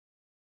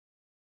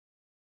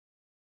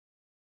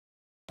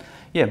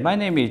Yeah, my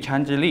name is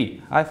Chang Zhi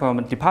Li. I'm from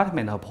the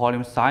Department of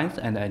Polymer Science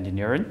and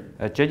Engineering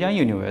at Zhejiang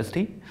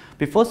University.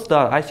 Before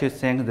start, I should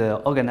thank the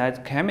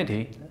organizing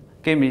committee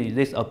gave me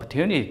this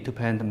opportunity to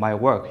present my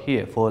work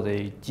here for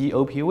the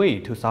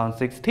eGOPV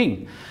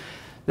 2016.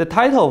 The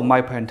title of my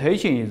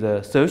presentation is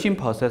the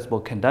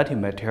Solution-processible conductive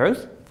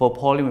materials for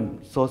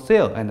polymer solar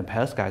cell and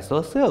perovskite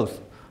solar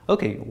cells.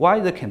 Okay, why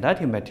the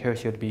conductive material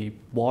should be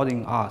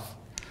bothering us?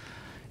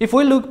 If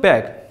we look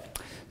back,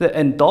 the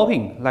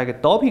doping,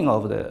 like doping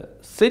of the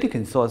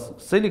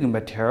silicon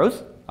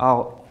materials,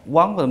 are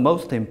one of the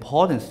most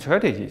important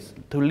strategies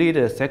to lead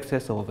the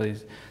success of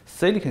these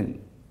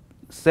silicon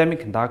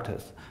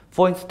semiconductors.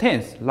 For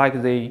instance,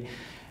 like the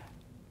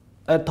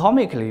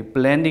atomically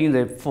blending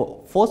the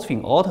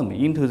phosphine atom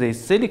into the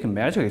silicon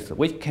matrix,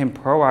 which can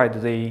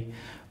provide the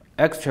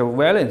extra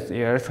valence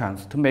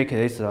electrons to make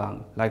this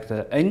like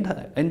the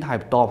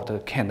n-type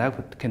doped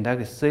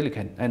conductive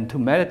silicon, and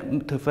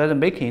to further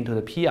make it into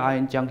the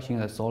p-ion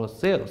junction solar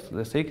cells,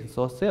 the silicon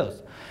solar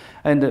cells.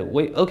 And the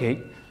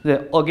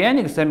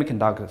organic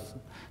semiconductors,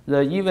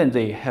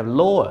 they have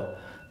lower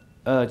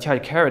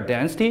charge carrier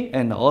density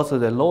and also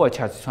the lower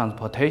charge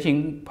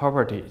transportation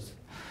properties.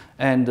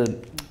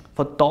 And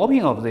for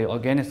doping of the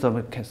organic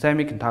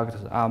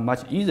semiconductors are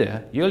much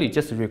easier. Usually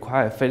just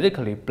require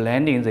physically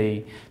blending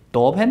the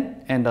dopant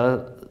and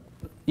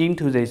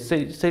into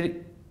the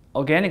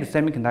organic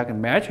semiconductor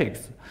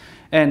matrix,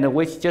 and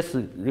which just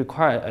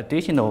require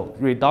additional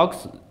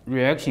redox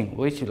reaction,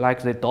 which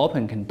like the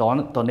dopant can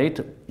donate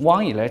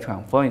one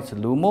electron for its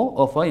LUMO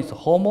or for its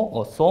HOMO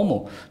or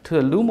SOMO to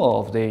the LUMO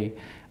of the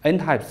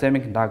n-type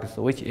semiconductors,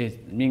 which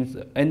means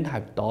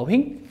n-type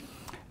doping.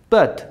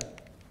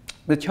 But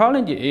the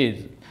challenge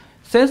is,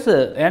 since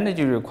the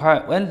energy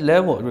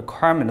level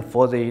requirement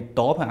for the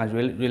dopant are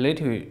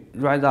relatively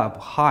rise up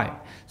high,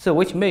 so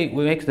which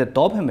makes the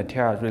dopant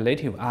material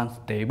relatively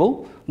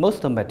unstable. Most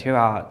of the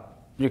material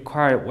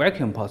require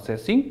vacuum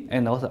processing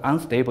and also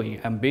unstable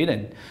in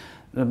ambient.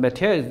 The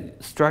material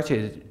structure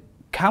is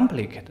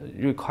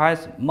complicated,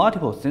 requires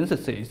multiple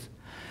syntheses.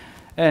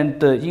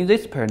 And in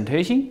this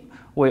presentation,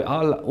 we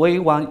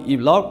want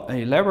to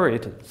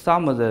elaborate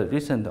some of the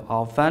recent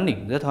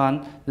findings. That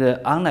one, the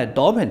unlike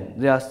dopant,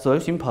 they are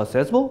solution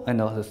processible and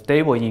also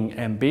stable in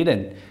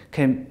ambient,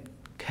 can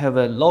have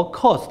a low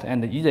cost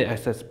and easy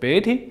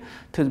accessibility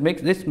to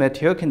make this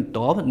material can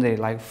dope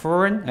like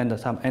fluorine and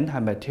some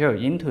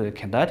anti-material into the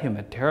conductive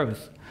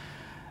materials.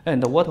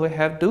 And what we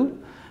have to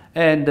do,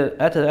 and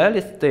at the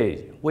early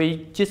stage,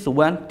 we just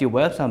want to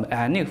develop some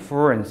ionic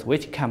fluorines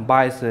which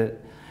combines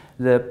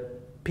the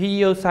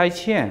PEO side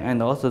chain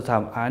and also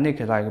some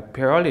ionic like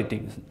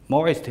pyrolytic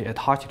moiety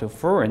attached to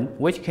fluorine,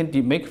 which can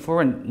make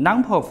fluorine,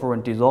 non-polar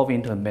fluorine dissolve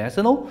into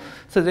methanol.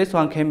 So this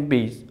one can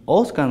be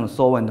organ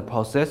solvent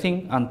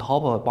processing on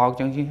top of bulk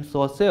junction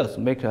solar cells,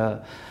 make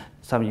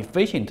some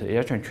efficient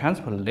electron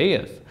transport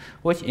layers,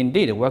 which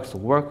indeed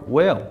work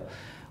well.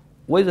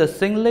 With the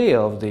thin layer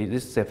of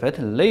these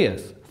surfactant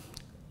layers,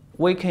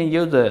 we can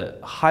use the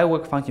high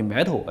work function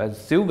metal as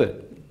silver,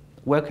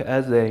 work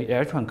as the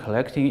electron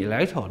collecting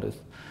electrodes.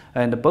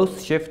 And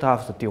both shift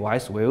off the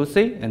device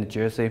VOC and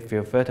GSA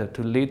field filter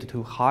to lead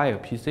to higher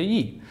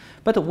PCE.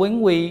 But when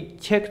we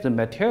check the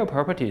material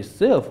property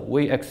itself,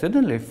 we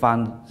accidentally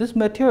found this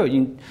material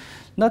in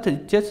not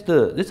just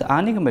this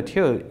ionic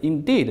material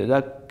indeed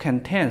that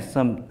contains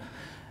some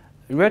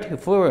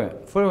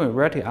fluorine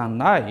retic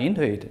ion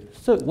into it.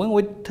 So when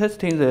we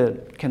testing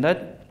the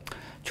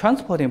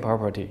transporting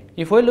property,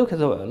 if we look to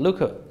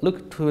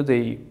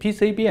the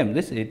PCBM,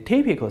 this is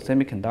typical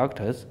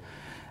semiconductors.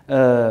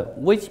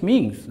 Which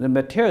means the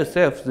material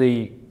itself,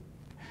 the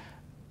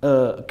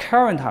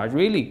current are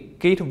really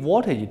gate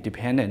voltage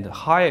dependent.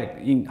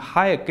 In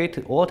higher gate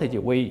voltage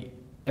we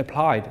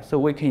applied, so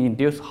we can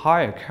induce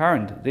higher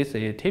current. This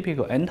is a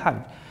typical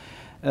n-type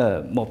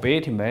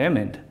mobility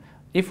measurement.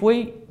 If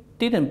we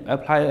didn't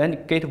apply any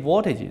gate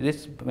voltage,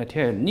 this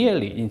material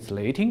nearly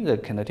insulating. The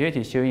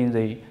conductivity showing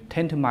the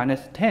 10 to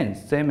minus 10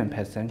 Siemens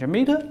per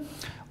centimeter.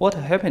 What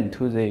happened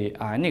to the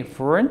ionic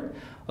fluorine?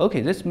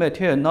 Okay, this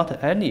material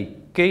not any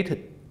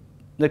gate,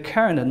 the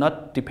current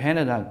not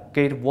dependent on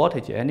gate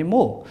voltage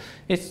anymore.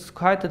 It's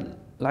quite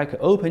like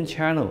open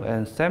channel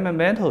and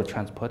semi-metal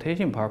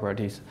transportation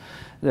properties.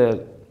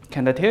 The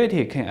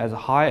conductivity can as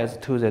high as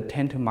to the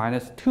 10 to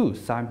minus 2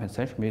 Siemens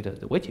per centimeter,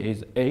 which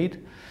is 8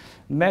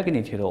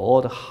 magnitude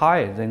or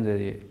higher than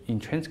the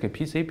intrinsic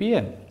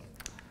PCBM.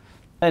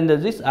 And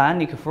this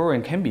ionic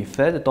fluorine can be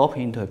fed doped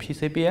into a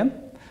PCBM,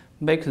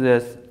 make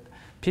this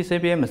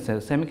PCBM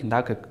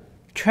semiconductor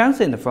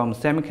transient from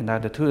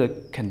semiconductor to the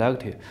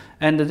conductive.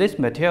 And this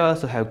material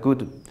also have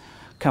good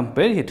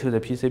compatibility to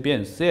the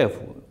PCBM itself.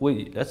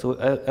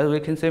 As we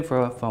can see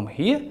from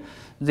here,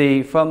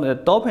 from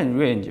the dopant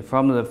range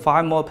from the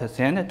 5% more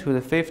to the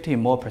 50%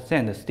 more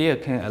still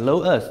can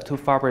allow us to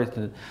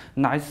fabricate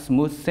nice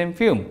smooth thin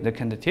film. The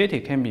conductivity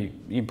can be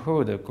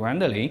improved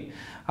gradually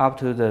up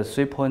to the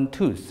 3.2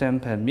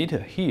 cm per meter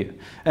here.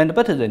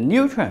 But the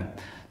neutron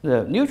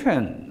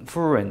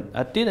fluorine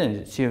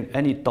didn't show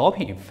any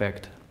doping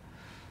effect.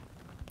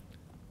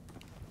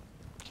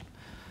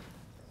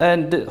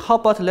 And how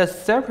about let's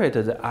separate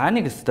the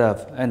ionic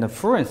stuff and the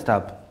fluorine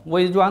stuff.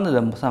 We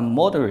run some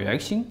model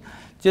reaction.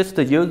 Just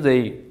use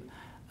the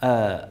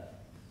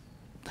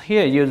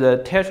here use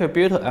the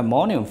tetrabutyl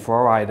ammonium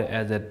fluoride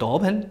as a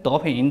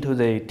doping into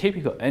the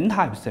typical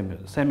N-type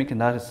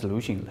semiconductor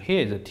solution.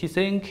 Here is the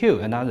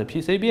TCNQ, another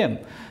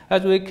PCBM.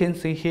 As we can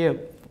see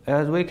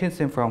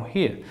from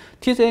here,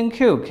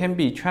 TCNQ can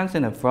be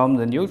transited from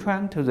the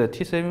neutron to the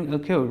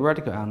TCNQ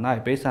radical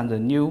ion based on the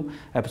new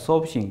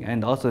absorption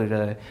and also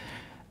the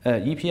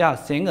EPR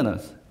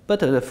signals. But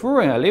the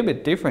fluorine are a little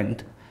bit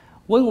different.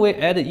 When we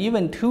add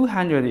even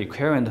 200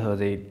 equivalent of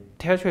the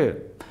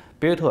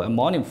tetrabutyl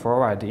ammonium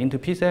fluoride into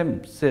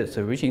PCM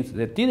solutions,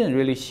 they didn't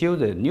really show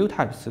the new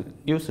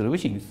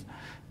solutions,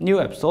 new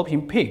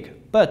absorption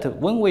peak. But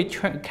when we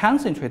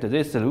concentrate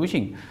this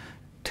solution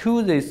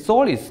to the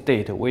solid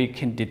state, we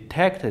can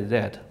detect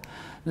that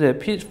the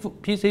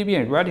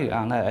PCBM radical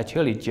ion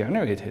actually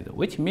generated,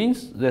 which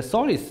means the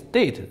solid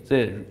state,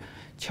 the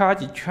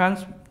charge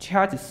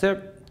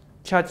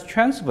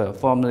transfer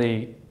from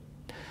the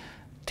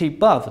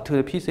T-buff to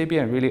the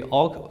PCBM really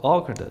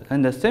occurred.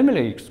 And a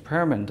similar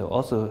experiment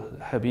also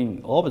have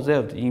been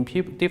observed in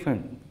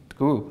different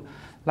groups.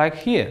 Like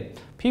here,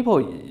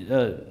 people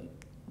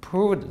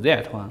proved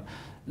that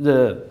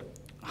the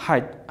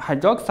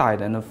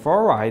hydroxide and the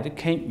fluoride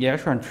can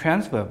electron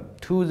transfer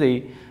to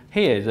the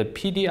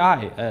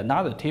PDI,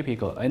 another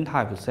typical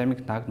N-type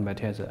semiconductor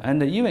material,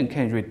 and even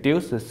can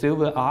reduce the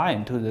silver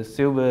ion to the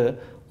silver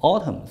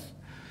atoms.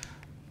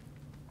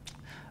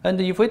 And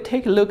if we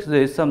take a look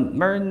at some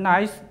very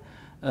nice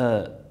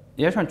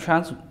electron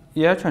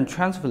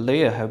transfer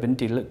layer have been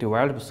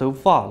developed so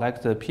far,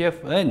 like the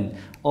PFN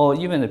or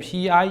even the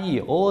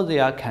PEIE, all they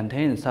are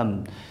contain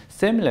some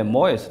similar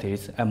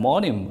moieties,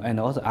 ammonium and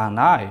also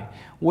anion.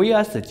 We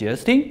are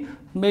suggesting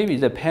maybe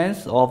the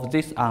pens of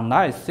these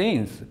anion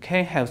things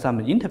can have some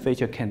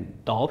interface can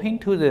doping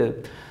to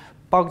the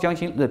bulk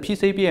junction, the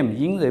PCBM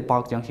in the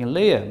bulk junction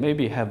layer,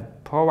 maybe have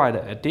provide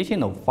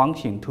additional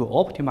function to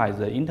optimize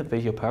the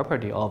interfacial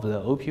property of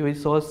the OPV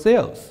source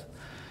cells.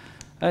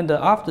 And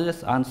after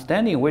this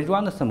understanding, we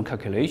run some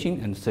calculation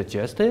and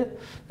suggested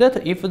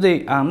that if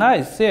the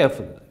anion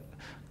itself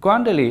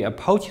gradually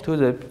approach to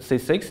the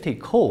C60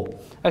 core,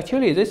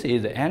 actually this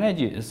is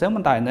energy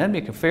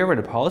thermodynamic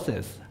favored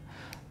process.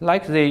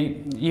 Like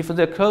if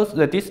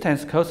the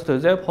distance close to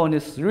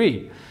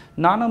 0.3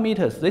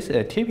 nanometers, this is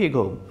a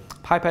typical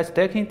pi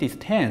stacking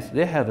distance.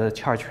 They have a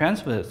charge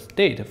transfer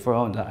state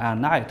from the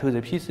anion to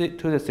the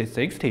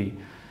C60.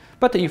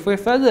 But if we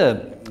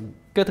further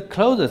get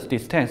closer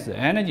distance, the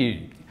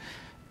energy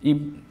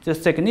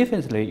just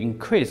significantly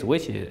increase,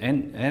 which is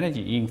an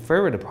energy in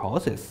favored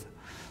process.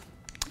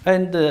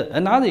 And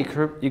another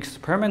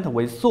experiment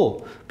we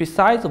saw,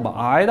 besides of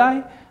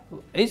iodine,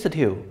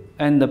 acetyl,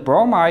 and the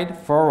bromide,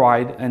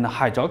 fluoride, and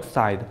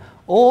hydroxide,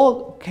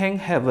 all can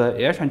have an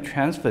electron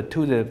transfer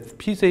to the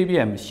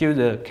PCBM, show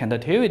the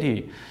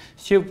conductivity,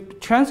 show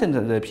transcend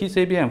the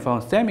PCBM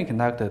from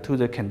semiconductor to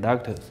the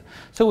conductors.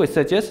 So we're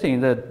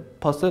suggesting that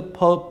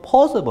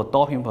possible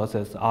doping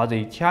process are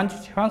the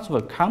charge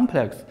transfer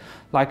complex,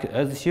 like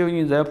as shown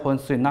in 0.3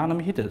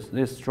 nanometers.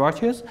 These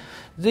structures,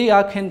 they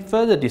can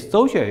further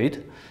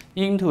dissociate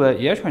into an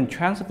electron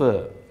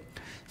transfer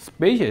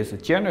species,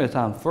 generate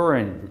some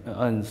fluorine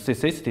and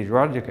C60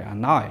 radical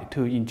ion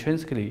to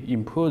intrinsically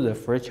improve the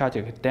free charge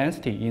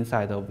density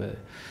inside of the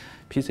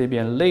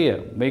PCBM layer,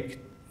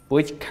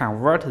 which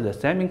convert the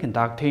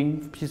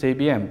semiconducting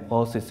PCBM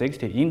or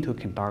C60 into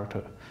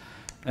conductor.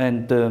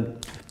 And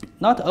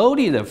not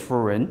only the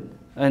fluorine,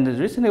 and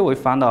recently we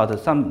found out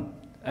some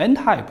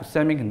N-type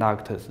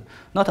semiconductors,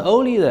 not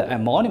only the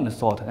ammonium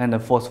salt and the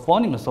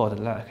phosphonium salt,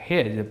 like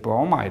here the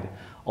bromide,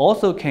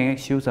 also can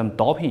show some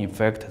doping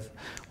effects,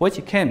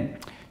 which can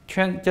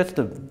just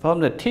from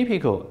the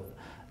typical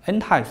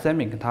N-type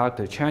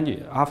semiconductor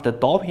change after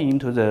doping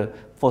into the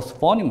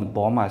phosphonium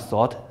bromide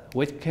salt,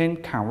 which can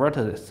convert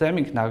the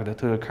semiconductor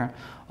to the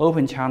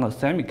open channel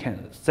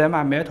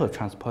semi-metal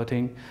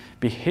transporting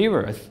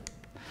behaviors,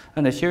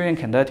 and showing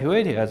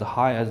conductivity as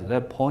high as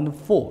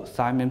 0.4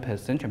 Simon per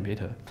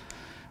centimeter.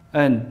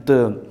 And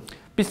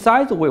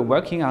besides, we're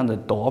working on the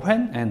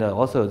doping and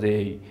also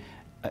the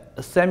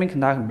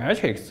semiconductor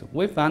matrix.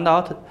 We found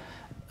out,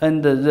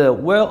 and the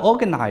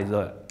well-organized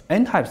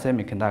N-type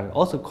semiconductor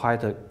also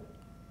quite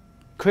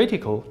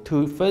critical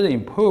to further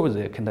improve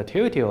the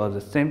conductivity of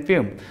the thin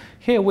film.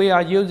 Here we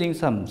are using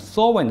some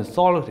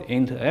solvent-solid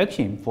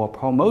interaction for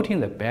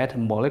promoting the better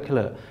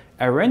molecular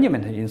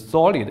arrangement in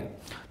solid.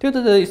 Due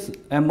to this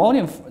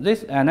ammonium,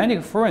 this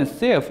anionic fluorine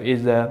itself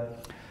is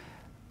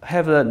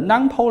have the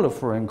non-polar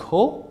fluorine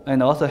core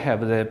and also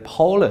have the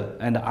polar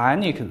and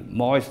ionic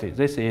moiety.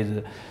 This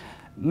is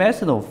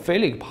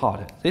methylophilic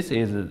part. This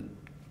is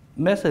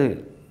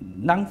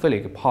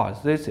non-philic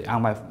part. This is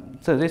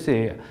this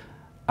is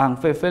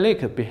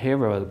amphiphilic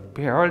behavior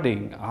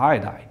pyridine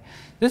iodide.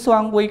 This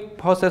one we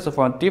process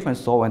from different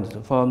solvents,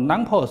 from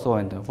non-polar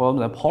solvent, from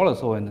the polar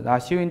solvent, are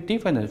showing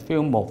different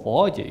film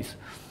morphologies.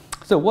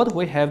 So what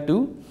we have to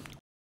do,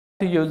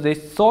 to use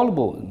this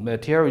soluble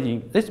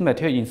material. This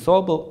material is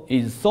soluble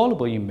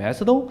in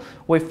methanol.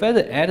 We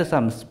further add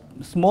some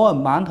small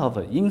amount of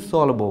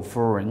insoluble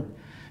fluorine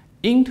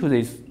into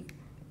this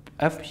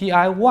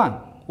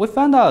FPI1. We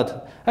found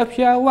out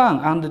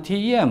FPI1 under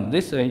TEM.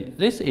 This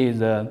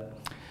is a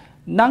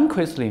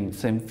non-crystalline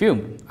thin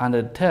film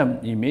under term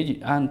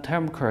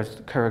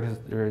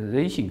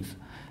characterizations.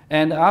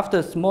 And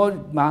after small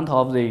amount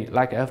of the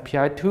like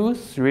FPI2,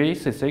 3,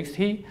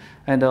 C60,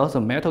 and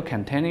also metal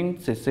containing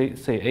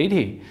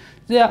C80,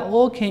 they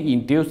all can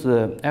induce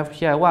the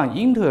FPI1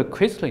 into a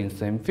crystalline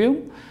thin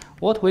film.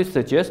 What we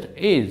suggest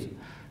is,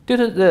 due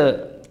to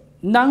the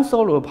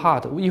non-soluble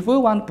part, if we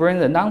want to bring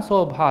the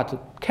non-soluble part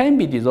can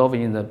be dissolved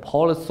in the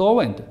polar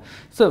solvent,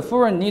 so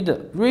fluorine need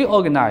to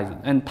reorganize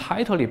and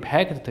tightly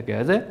packed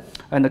together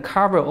and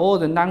cover all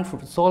the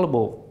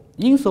non-soluble,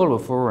 insoluble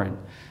fluorine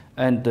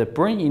and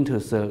bring into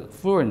the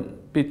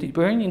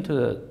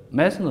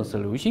methanol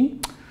solution,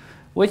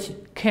 which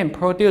can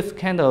produce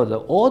kind of the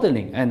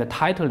ordering and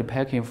tightly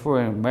packing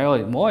fluorine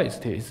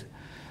moieties.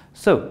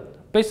 So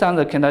based on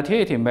the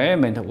conductivity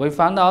measurement, we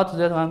found out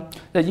that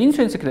the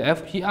intrinsic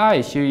FPI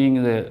is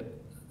showing the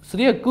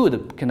still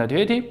good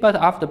conductivity, but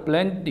after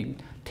blending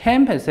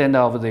 10%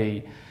 of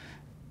the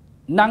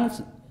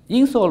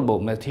non-insoluble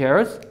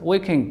materials, we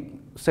can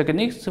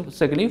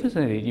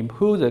significantly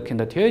improve the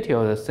conductivity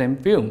of the same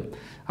film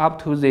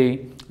up to the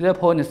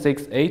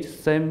 0.68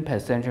 cent per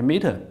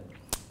centimeter.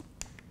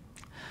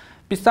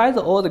 Besides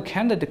all the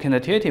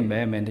conductivity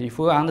measurement, if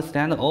we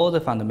understand all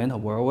the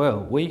fundamentals very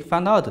well, we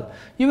found out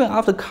even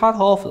after cut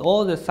off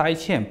all the side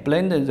chain,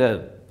 blend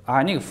the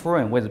ionic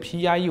fluorine with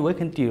PIE, we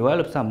can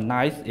develop some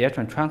nice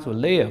electron transfer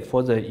layer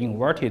for the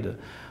inverted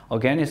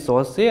organic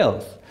soil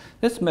cells.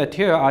 This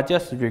material are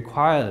just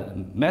require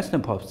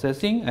methanol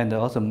processing and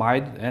also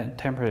mild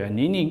temperature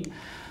annealing.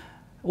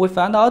 We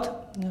found out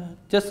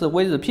just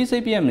with the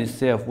PCBM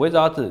itself,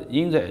 without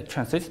in the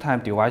transit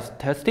time device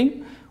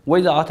testing,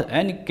 without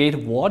any gate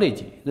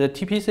voltage, the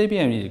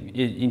TPCBM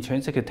is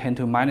intrinsic 10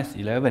 to minus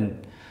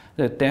 11.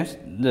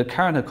 The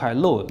current is quite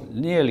low,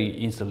 nearly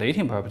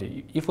insulating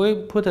property. If we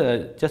put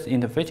just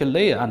interfacial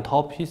layer on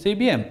top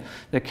PCBM,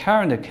 the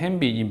current can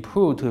be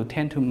improved to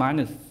 10 to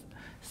minus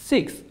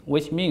 6,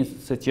 which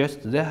means suggests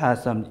there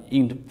has some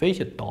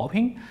interfacial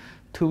doping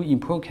to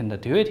improve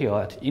conductivity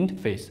at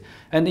interface.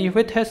 And if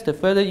we test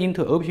further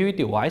into OPV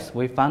device,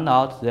 we found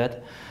out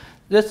that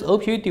this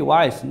OPV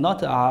device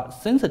not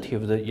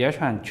sensitive to the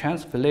electron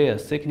transfer layer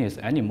thickness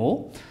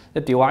anymore.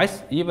 The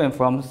device even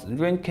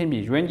can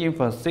be ranging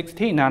from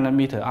 16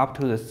 nanometer up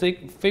to the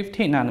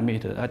 15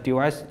 nanometer. A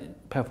device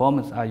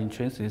performance are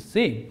intrinsically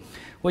same,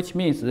 which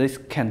means this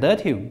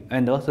conductive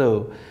and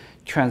also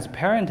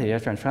transparent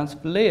electron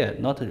transfer layer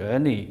not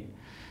only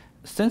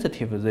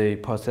sensitive to the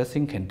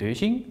processing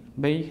condition,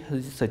 may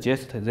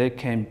suggest they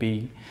can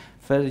be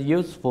further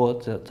used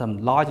for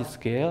some large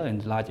scale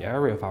and large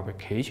area of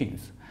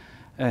applications.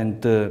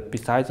 And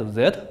besides of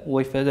that,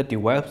 we further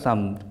develop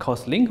some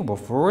cross-linkable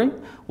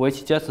fluorine,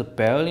 which just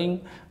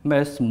barely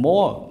makes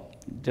small,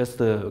 just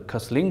the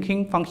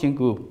cross-linking function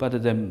group,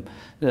 but the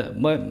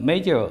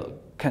major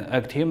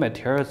active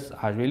materials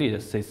are really the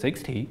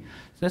C60.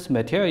 This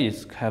material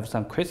have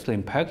some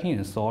crystalline packing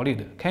and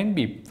solid, can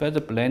be further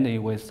blended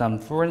with some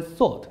fluorine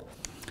salt.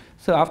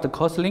 So after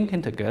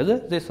cross-linking together,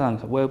 this one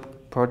will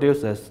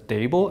produce a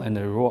stable and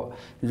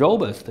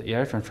robust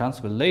electron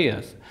transfer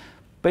layers.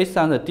 Based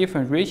on the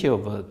different ratio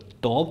of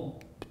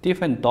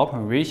different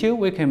dopant ratio,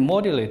 we can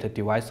modulate the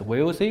device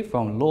VOC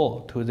from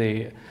low to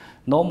the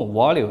normal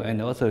value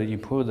and also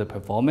improve the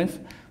performance.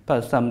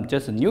 But some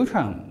just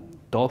neutron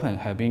dopant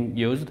have been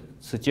used,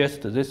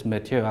 suggest this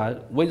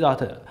material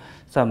without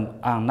some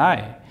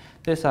anion.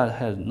 This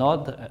has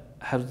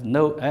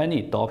no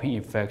any doping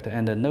effect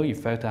and no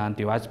effect on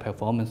device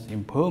performance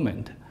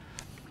improvement.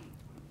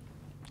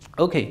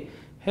 Okay,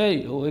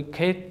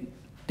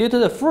 due to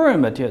the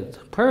fluorine materials,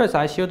 first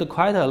I showed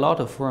quite a lot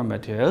of fluorine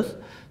materials.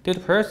 Due to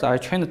first I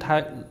trained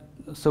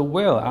so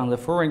well on the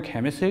fluorine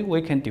chemistry,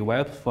 we can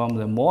develop from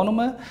the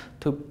monomer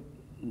to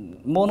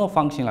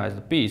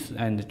monofunctionalized base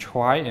and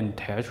tri and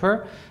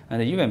tetra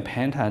and even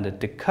penta and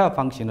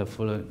deca-functional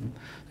fluorine.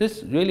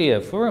 This really a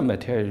fluorine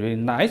material really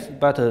nice,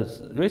 but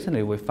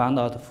recently we found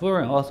out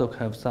fluorine also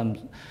have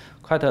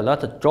quite a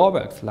lot of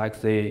drawbacks like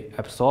the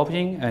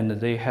absorption, and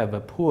they have a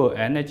poor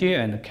energy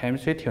and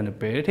chemistry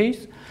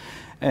tunabilities.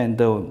 And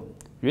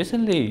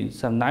recently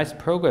some nice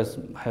progress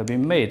have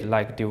been made,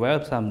 like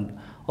develop some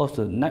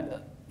also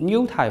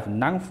new type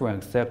non-fluorine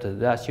acceptors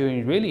that are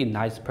showing really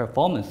nice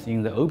performance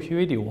in the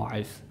OPV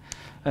device.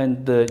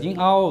 And in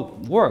our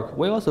work,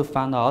 we also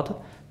found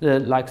out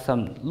that like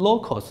some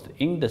low-cost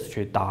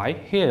industry dye,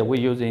 here we're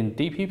using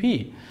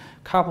DPP,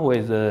 coupled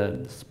with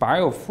the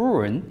spiral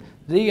fluorine,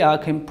 they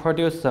can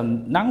produce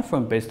some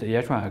non-fluorine-based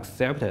electron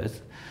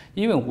acceptors,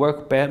 even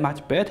work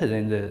much better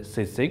than the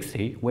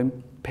C60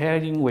 when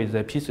pairing with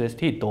the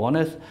P3ST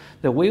donors.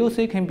 The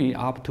VOC can be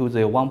up to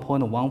the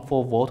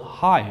 1.14 volt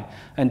high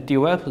and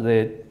develop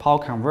the power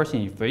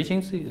conversion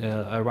efficiency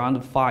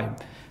around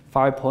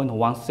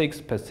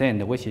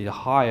 5.16%, which is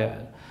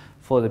higher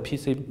for the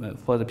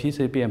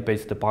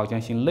PCBM-based bulk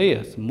junction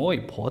layers. More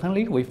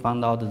importantly, we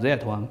found out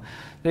that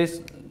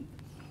these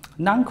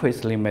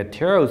non-crystalline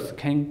materials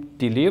can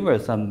deliver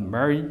some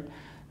very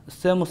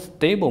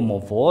thermostable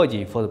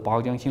morphology for the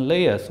bulk junction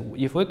layers.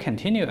 If we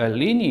continue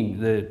aligning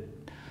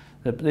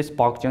this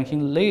bulk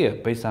junction layer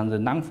based on the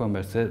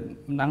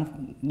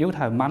new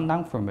type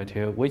non-firm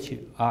material, which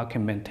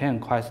can maintain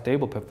quite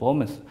stable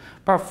performance.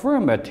 But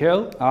firm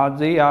material,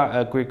 they are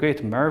aggregate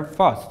very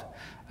fast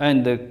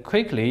and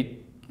quickly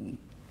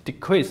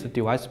decrease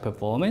device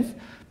performance.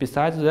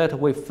 Besides that,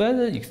 we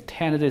further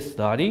extend this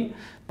study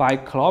by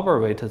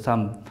collaborating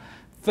some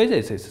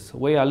physicists.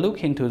 We are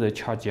looking to the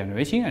charge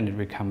generation and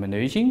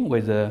recombination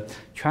with the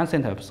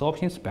transient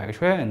absorption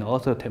spectra and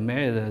also to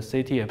measure the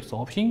CT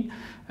absorption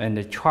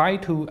and try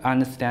to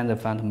understand the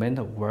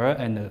fundamental work,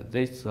 and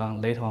this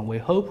later on we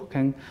hope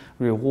can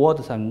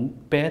reward some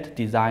better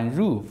design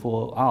rule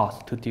for us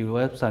to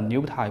develop some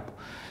new type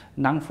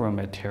non-firm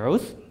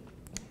materials.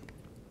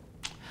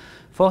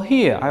 For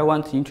here, I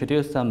want to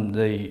introduce some of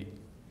the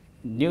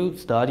new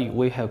study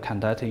we have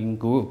conducted in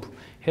group.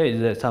 Here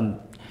is some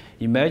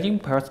emerging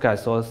perovskite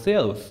solar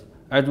cells.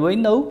 As we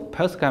know,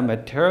 perovskite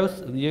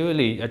materials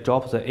usually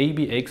adopt the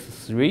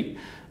ABX3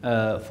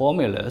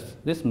 formulas.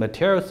 These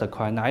materials are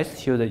quite nice,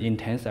 show the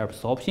intense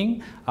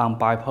absorption on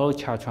bipolar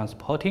charge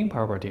transporting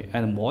property,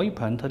 and more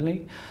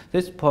importantly,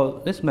 this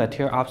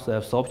material after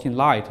absorption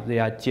light, they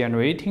are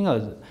generating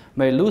a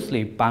very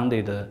loosely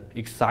bounded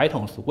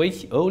excitons,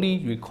 which only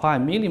require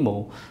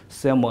minimal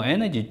thermal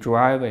energy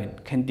driving,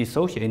 can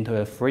dissociate into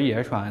a free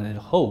electron and a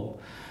hole.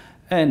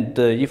 And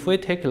if we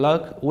take a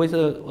look with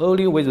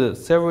only with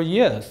several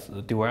years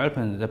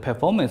development, the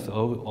performance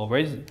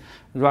already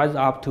rise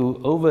up to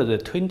over the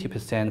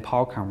 20%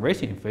 power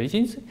conversion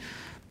efficiency.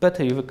 But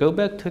if we go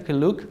back, take a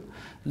look,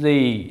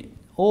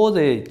 all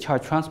the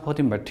charge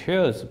transporting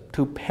materials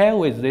to pair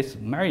with this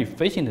very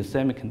efficient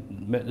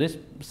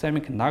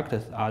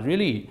semiconductors are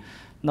really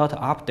not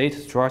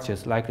updated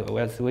structures like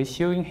as we're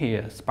showing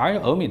here,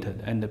 spiral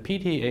omitted and the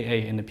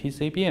PTAA and the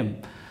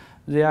PCBM.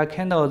 They are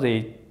kind of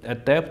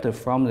adapted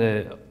from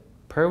the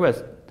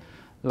previous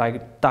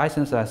like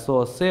Dyson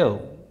solar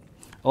cell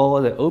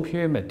or the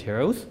OPA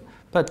materials.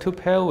 But to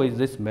pair with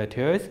these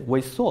materials,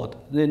 we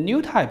thought the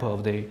new type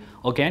of the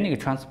organic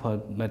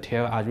transport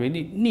material are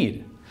really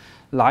needed.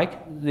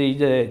 Like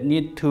they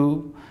need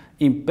to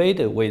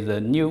embed with the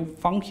new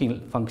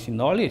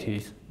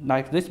functionalities.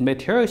 Like this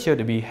material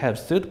should have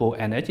suitable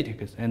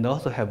energetics and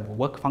also have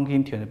work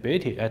function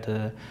tunability at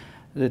the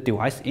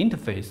device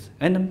interface.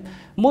 And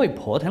more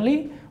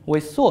importantly, we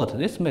thought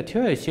this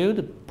material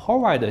should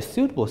provide a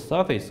suitable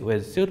surface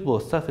with suitable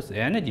surface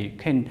energy,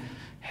 can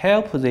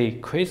help the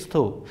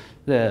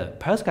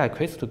perovskite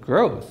crystal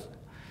growth.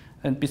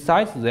 And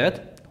besides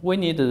that, we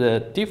need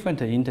the different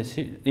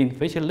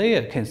interfacial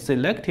layer can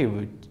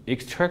selectively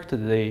extract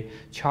the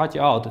charge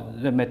out.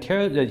 The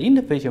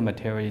interfacial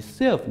material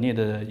itself needs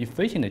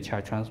efficient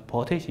charge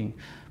transportation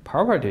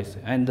properties.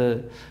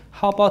 And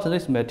how about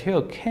this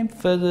material can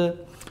further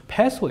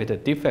persuade the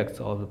defects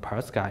of the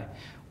perovskite?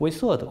 We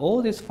thought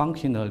all this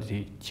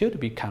functionality should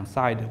be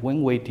considered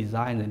when we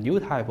design the new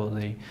type of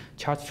the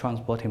charge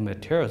transporting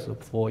materials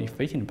for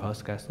efficient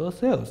perovskite solar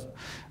cells.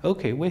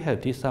 Okay, we have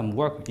did some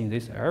work in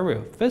this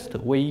area. First,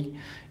 we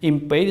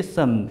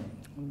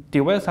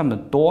develop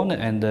some Dorn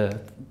and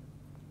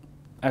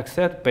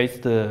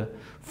accept-based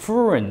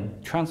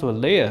furan transfer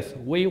layers.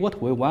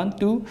 What we want to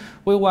do,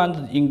 we want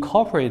to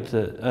incorporate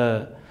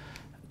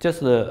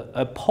just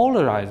a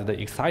polarized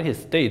excited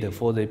state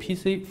for the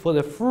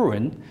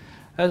furan.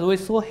 As we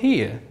saw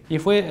here,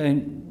 if we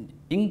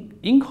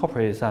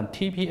incorporate some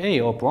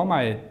TPA or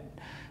bromide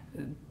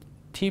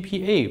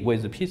TPA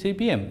with the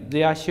PCBM,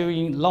 they are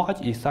showing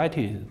large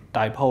excited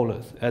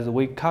dipolars as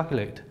we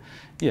calculate.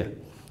 Yeah.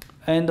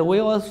 And we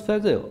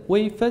further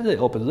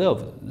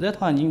observe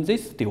that in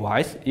this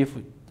device, if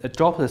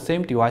adopt the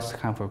same device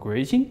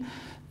configuration,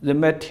 the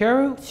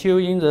material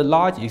showing the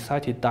large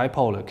excited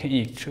dipolar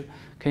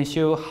can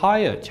show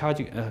higher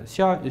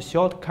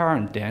short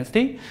current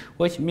density,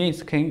 which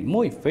means can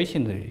more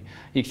efficiently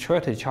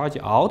extract the charge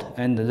out,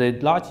 and the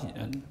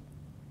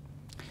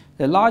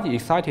large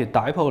excited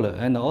dipolar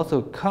and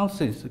also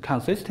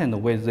consistent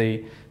with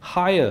the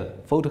higher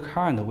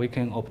photocurrent we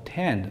can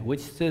obtain,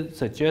 which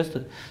suggests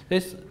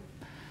this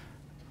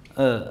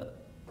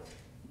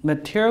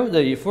material,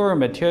 the furan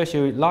material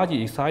showing large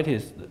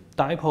excited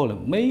dipolar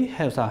may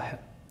have some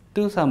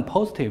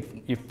positive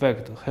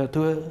effect to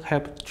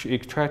help to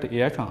extract the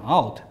electron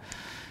out.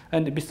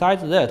 And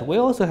besides that, we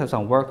also have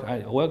some work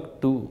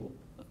do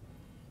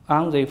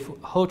on the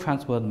whole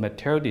transport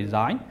material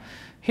design.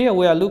 Here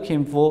we are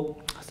looking for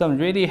some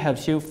really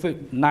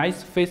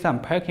nice face-on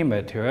packing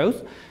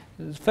materials.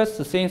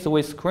 First things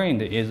we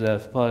screened is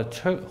with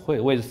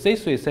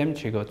C3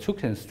 symmetrical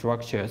Chukchen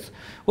structures,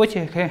 which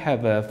can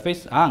have a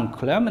face-on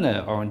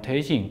columnar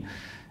orientation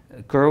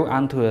grow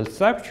onto a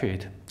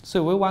substrate.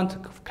 So we want to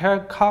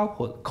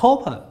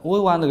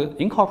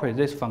incorporate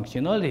this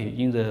functionality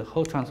in the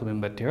whole transport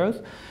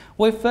materials.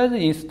 We further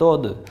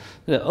installed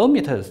the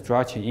emitter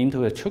structure into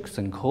the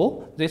Trickson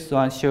core. This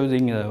one shows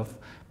in a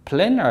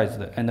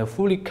planarized and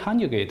fully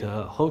conjugate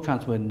whole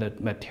transparent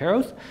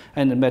materials,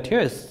 and the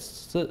material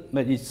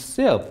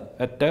itself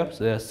adopts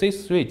the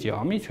C3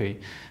 geometry,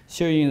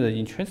 showing the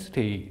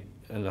intrinsically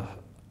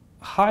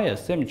higher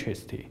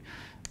symmetricity.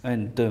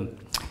 And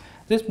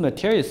this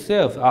material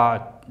itself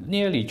are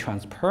nearly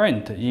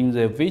transparent in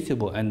the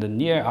visible and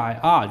near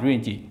IR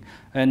range,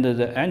 and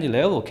the energy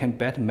level can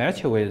better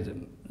match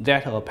with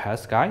that of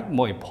perovskite.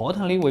 More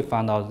importantly, we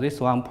found out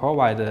this one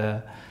provides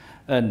a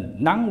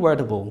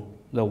non-vertible,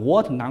 the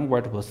water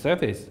non-vertible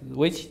surface,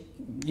 which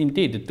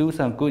indeed do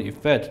some good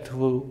effect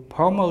to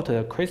promote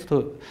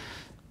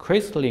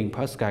crystalline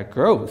perovskite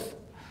growth,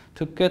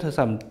 to get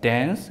some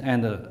dense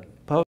and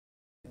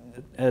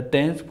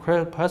dense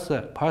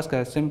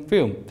perovskite thin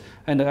film.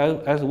 And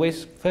as we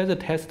further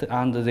tested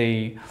on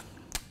the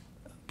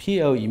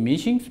PO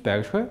emission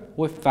spectra,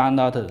 we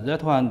found out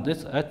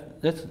that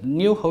this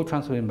new whole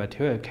transparent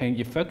material can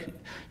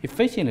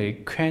efficiently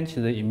quench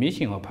the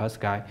emission of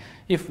perovskite.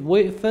 If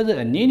we further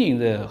annealing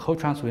the whole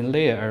transparent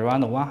layer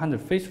around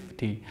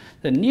 150,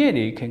 then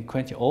nearly can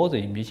quench all the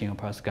emission of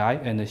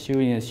perovskite and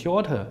showing a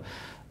shorter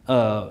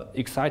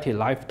excited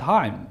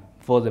lifetime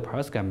for the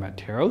perovskite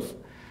materials.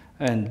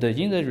 And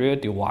in the real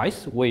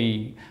device,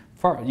 we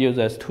use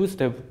a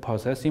two-step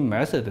processing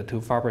method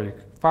to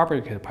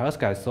fabricate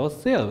perovskite source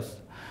cells.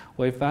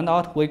 We found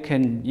out we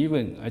can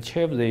even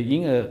achieve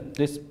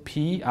this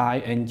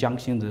PIN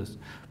junction, this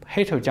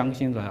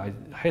heterojunction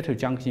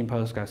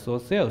perovskite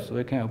source cells.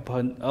 We can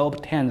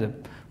obtain the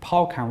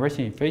power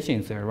conversion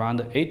efficiency around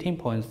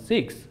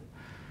 18.6.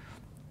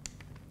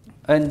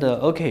 And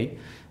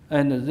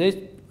and this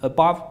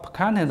above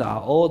content are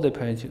all the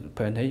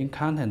presentation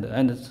content,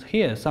 and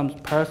here some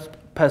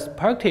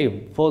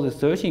perspective for the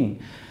searching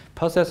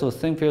process of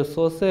thin film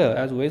source cell.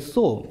 As we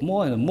saw,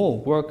 more and more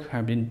work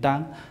has been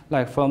done,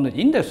 like from the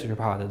industry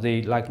part,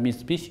 they like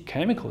Mitsubishi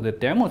Chemical, they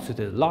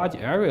demonstrated large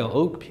area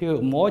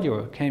OPU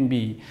module can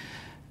be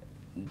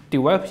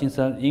developed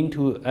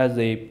into as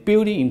a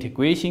building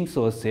integration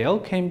source cell,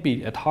 can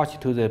be attached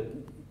to the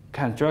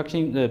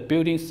construction, the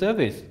building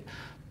surface.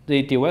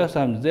 They developed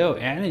some zero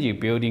energy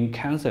building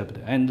concept,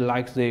 and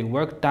like the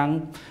work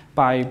done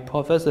by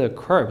Professor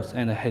Krebs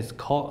and his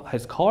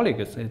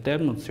colleagues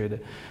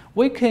demonstrated,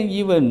 we can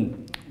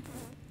even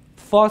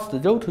force the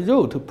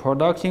row-to-row to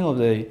production of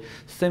the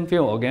thin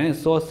film organic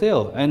source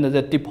cell, and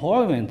the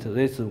deployment of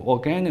this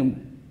organic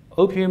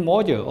OPU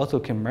module also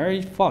can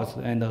very fast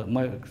and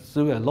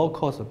through a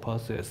low-cost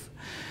process.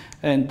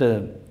 And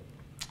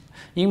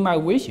in my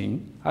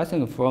vision, I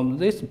think from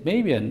this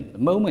maybe a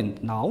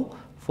moment now,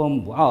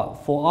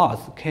 for us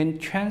can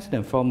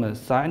translate from a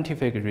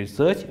scientific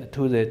research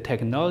to the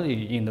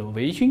technology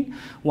innovation.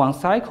 One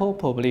cycle,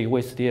 probably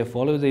we still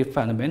follow the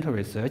fundamental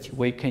research.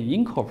 We can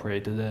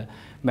incorporate the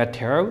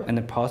material and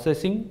the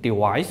processing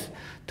device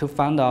to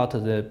find out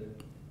the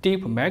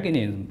deep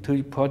mechanism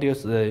to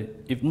produce the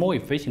more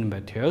efficient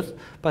materials.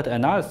 But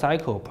another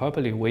cycle,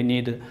 probably we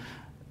need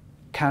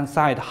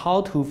consider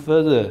how to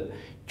further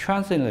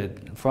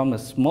translate from a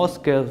small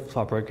scale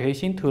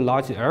fabrication to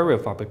large area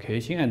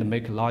fabrication and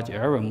make large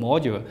area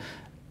module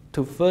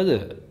to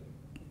further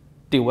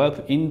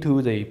develop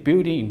into the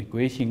building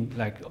integration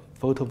like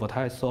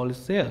photovoltaic solid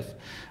cells.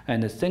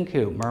 And thank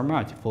you very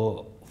much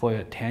for your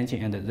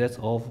attention, and that's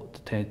all.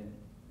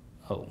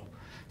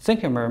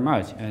 Thank you very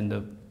much,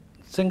 and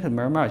thank you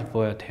very much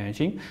for your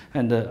attention.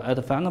 And at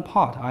the final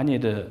part, I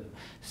need to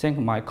thank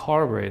my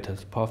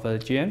collaborators, Professor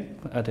Jian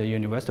at the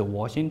University of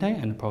Washington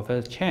and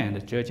Professor Chen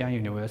at Zhejiang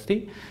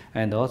University,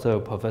 and also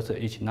Professor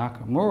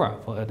Ichinaka Mura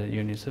at the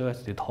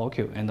University of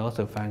Tokyo, and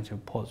also financial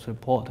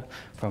support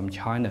from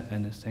China.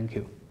 And thank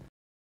you.